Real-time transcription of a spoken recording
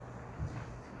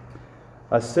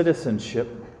A citizenship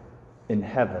in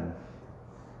heaven.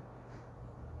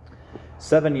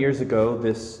 7 years ago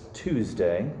this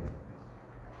Tuesday,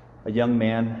 a young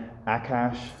man,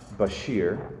 Akash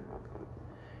Bashir,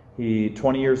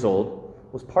 20 years old,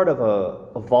 was part of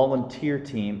a volunteer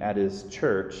team at his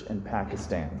church in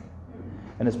Pakistan.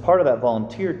 And as part of that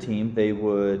volunteer team, they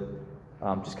would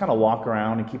just kind of walk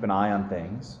around and keep an eye on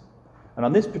things. And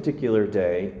on this particular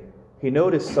day, he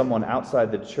noticed someone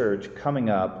outside the church coming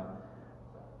up,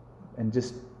 and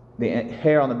just the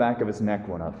hair on the back of his neck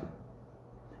went up.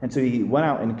 And so he went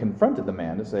out and confronted the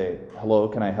man to say, "Hello,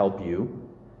 can I help you?"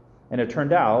 And it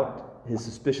turned out, his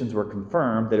suspicions were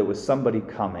confirmed, that it was somebody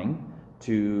coming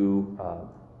to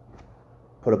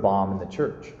put a bomb in the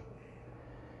church.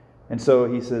 And so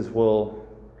he says,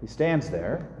 he stands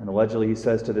there, and allegedly he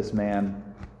says to this man,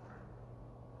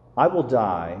 "I will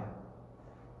die,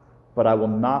 but I will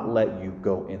not let you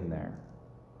go in there."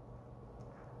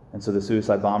 And so the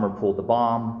suicide bomber pulled the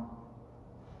bomb.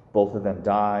 Both of them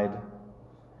died.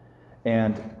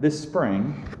 And this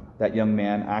spring, that young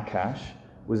man, Akash,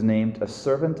 was named a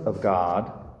servant of God,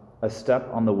 a step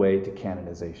on the way to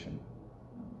canonization.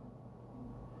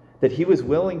 That he was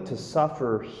willing to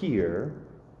suffer here,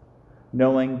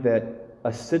 knowing that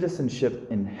a citizenship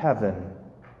in heaven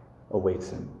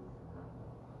awaits him.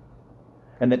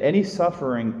 And that any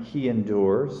suffering he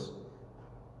endures,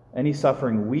 any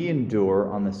suffering we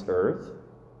endure on this earth,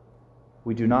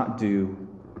 we do not do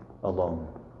alone.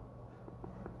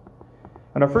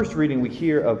 In our first reading, we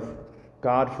hear of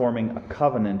God forming a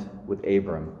covenant with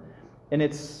Abram. And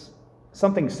it's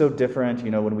something so different,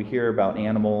 when we hear about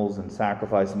animals and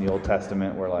sacrifice in the Old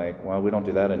Testament, we're like, well, we don't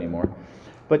do that anymore.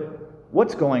 But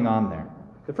what's going on there?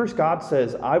 The first, God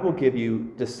says, "I will give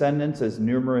you descendants as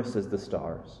numerous as the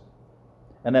stars.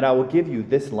 And that I will give you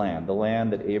this land," the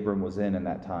land that Abram was in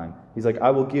that time. He's like,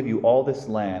 "I will give you all this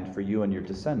land for you and your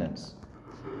descendants.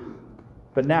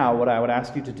 But now what I would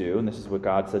ask you to do," and this is what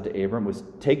God said to Abram, was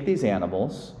take these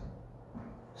animals,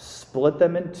 split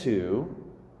them in two,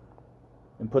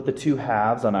 and put the two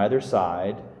halves on either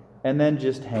side, and then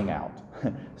just hang out."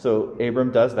 So Abram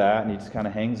does that, and he just kind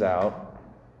of hangs out.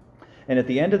 And at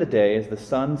the end of the day, as the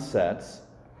sun sets,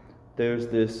 there's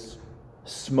this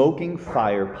smoking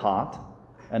fire pot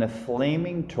and a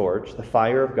flaming torch, the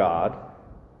fire of God,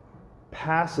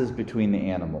 passes between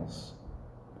the animals.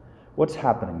 What's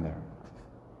happening there?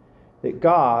 That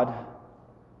God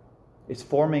is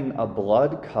forming a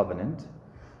blood covenant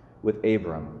with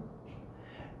Abram.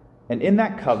 And in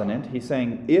that covenant, he's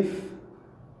saying, if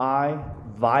I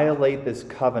violate this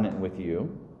covenant with you,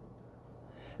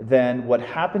 then what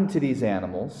happened to these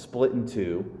animals, split in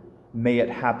two, may it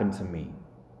happen to me.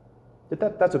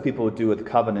 That's what people would do with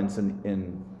covenants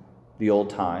in the old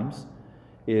times,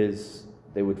 is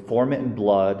they would form it in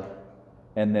blood,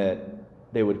 and that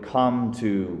they would come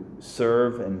to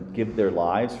serve and give their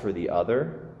lives for the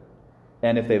other.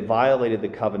 And if they violated the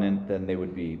covenant, then they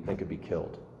could be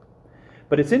killed.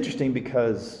 But it's interesting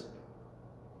because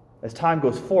as time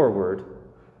goes forward,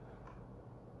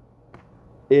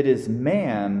 it is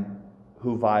man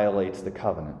who violates the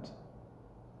covenant.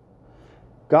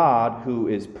 God, who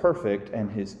is perfect and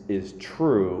is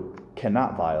true,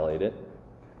 cannot violate it.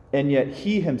 And yet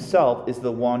he himself is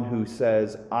the one who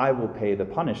says, "I will pay the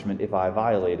punishment if I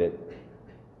violate it."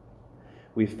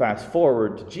 We fast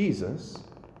forward to Jesus.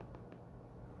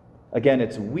 Again,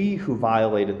 it's we who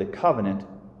violated the covenant,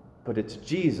 but it's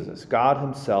Jesus, God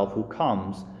himself, who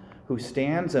comes, who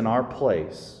stands in our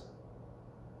place,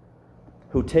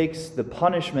 who takes the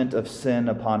punishment of sin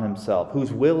upon himself,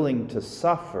 who's willing to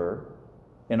suffer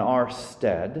in our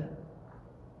stead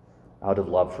out of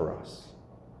love for us.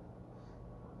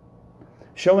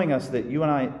 Showing us that you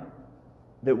and I,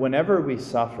 that whenever we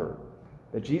suffer,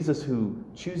 that Jesus, who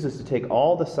chooses to take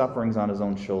all the sufferings on his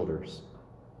own shoulders,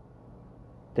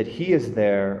 that he is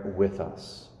there with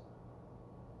us.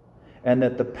 And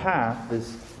that the path,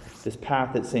 this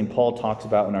path that St. Paul talks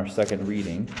about in our second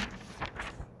reading,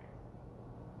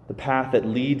 the path that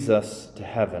leads us to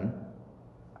heaven,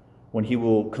 when he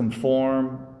will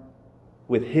conform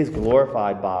with his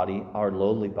glorified body, our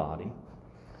lowly body,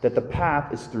 that the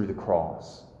path is through the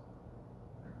cross.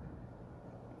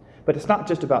 But it's not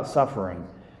just about suffering.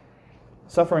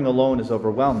 Suffering alone is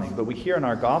overwhelming, but we hear in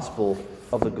our gospel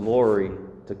of the glory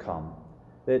to come.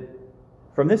 That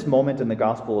from this moment in the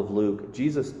Gospel of Luke,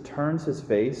 Jesus turns his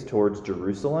face towards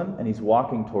Jerusalem and he's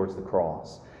walking towards the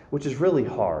cross, which is really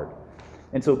hard.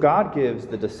 And so God gives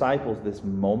the disciples this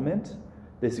moment,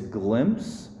 this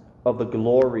glimpse of the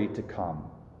glory to come.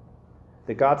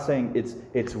 That God's saying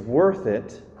it's worth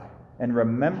it, and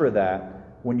remember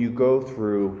that when you go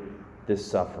through this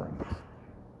suffering.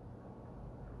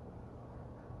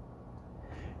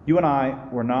 You and I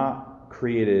were not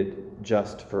created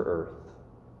just for earth.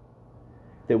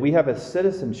 That we have a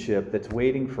citizenship that's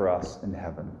waiting for us in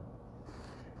heaven.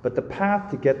 But the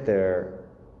path to get there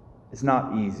is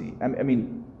not easy. I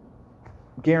mean,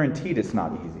 guaranteed it's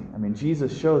not easy. I mean,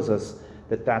 Jesus shows us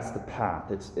that that's the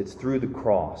path. It's through the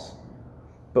cross.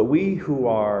 But we who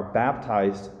are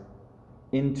baptized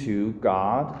into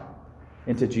God,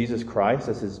 into Jesus Christ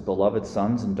as his beloved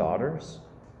sons and daughters,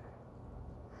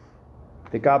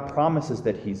 that God promises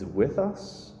that he's with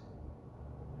us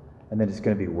and that it's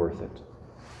going to be worth it.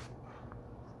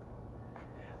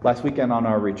 Last weekend on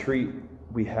our retreat,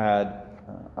 we had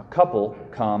a couple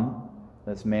come,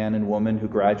 this man and woman who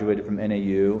graduated from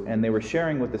NAU, and they were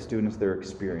sharing with the students their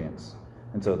experience.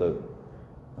 And so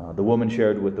the woman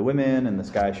shared with the women, and this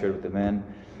guy shared with the men.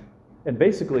 And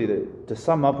basically, to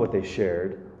sum up what they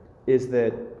shared, is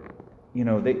that, you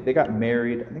know, they got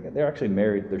married. I think they're actually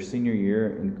married their senior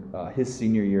year, his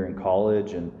senior year in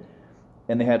college, and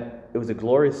it was a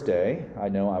glorious day. I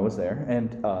know, I was there,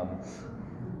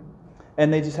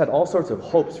 and they just had all sorts of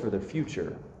hopes for their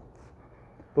future.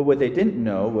 But what they didn't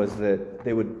know was that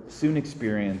they would soon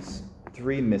experience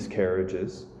 3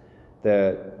 miscarriages,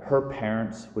 that her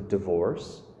parents would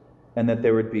divorce, and that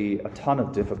there would be a ton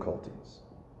of difficulties.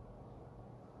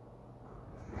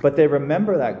 But they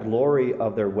remember that glory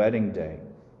of their wedding day,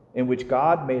 in which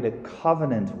God made a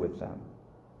covenant with them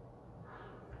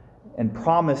and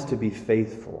promised to be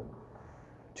faithful,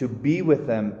 to be with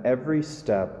them every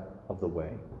step of the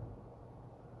way.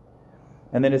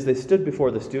 And then as they stood before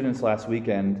the students last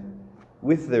weekend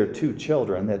with their 2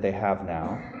 children that they have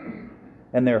now,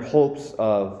 and their hopes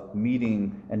of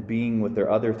meeting and being with their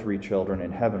other 3 children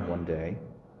in heaven one day,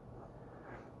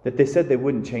 that they said they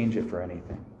wouldn't change it for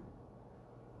anything.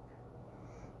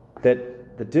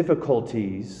 That the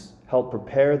difficulties help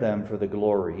prepare them for the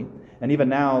glory, and even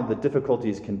now the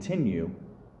difficulties continue,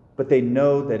 but they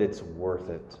know that it's worth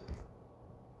it.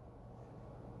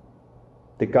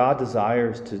 That God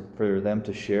desires for them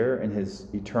to share in his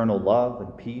eternal love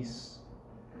and peace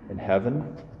in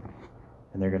heaven,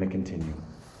 and they're going to continue.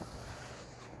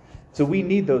 So we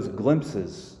need those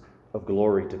glimpses of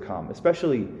glory to come,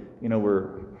 especially, you know,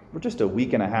 we're just a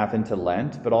week and a half into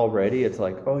Lent, but already it's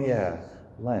like, oh yeah,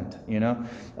 Lent, you know?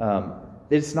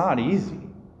 It's not easy.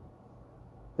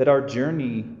 That our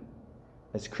journey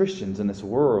as Christians in this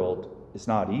world is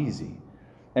not easy.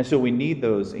 And so we need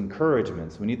those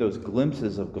encouragements. We need those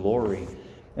glimpses of glory.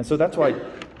 And so that's why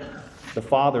the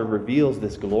Father reveals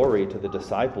this glory to the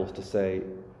disciples to say,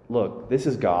 look, this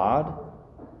is God.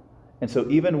 And so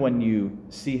even when you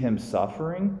see him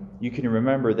suffering, you can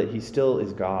remember that he still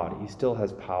is God. He still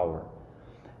has power.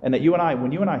 And that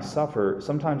when you and I suffer,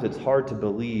 sometimes it's hard to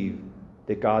believe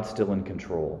that God's still in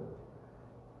control.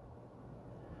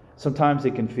 Sometimes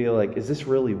it can feel like, is this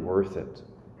really worth it?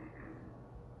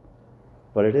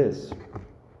 But it is.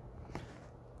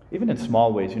 Even in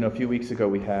small ways. You know, a few weeks ago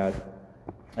we had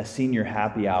a senior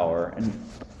happy hour. And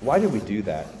why did we do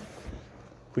that?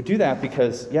 We do that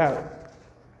because,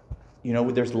 you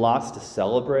know, there's lots to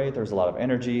celebrate. There's a lot of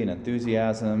energy and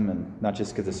enthusiasm, and not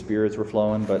just because the spirits were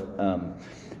flowing,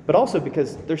 but also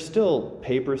because there's still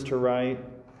papers to write.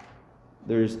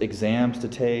 There's exams to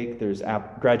take. There's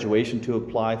graduation to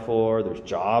apply for. There's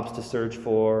jobs to search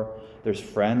for. There's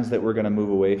friends that we're going to move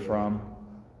away from.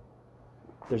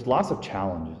 There's lots of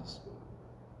challenges.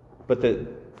 But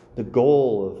the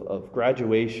goal of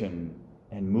graduation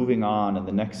and moving on and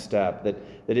the next step, that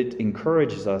it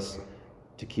encourages us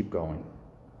to keep going.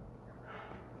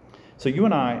 So you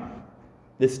and I,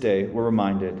 this day, were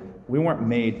reminded we weren't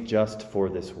made just for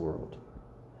this world.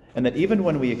 And that even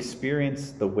when we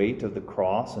experience the weight of the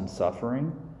cross and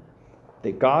suffering,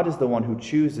 that God is the one who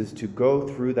chooses to go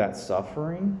through that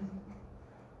suffering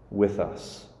with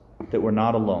us. That we're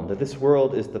not alone. That this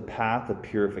world is the path of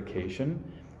purification.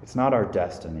 It's not our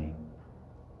destiny.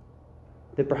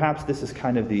 That perhaps this is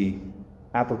kind of the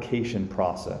application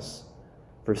process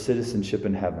for citizenship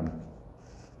in heaven,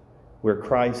 where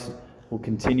Christ will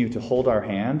continue to hold our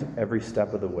hand every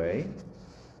step of the way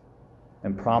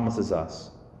and promises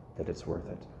us that it's worth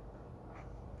it.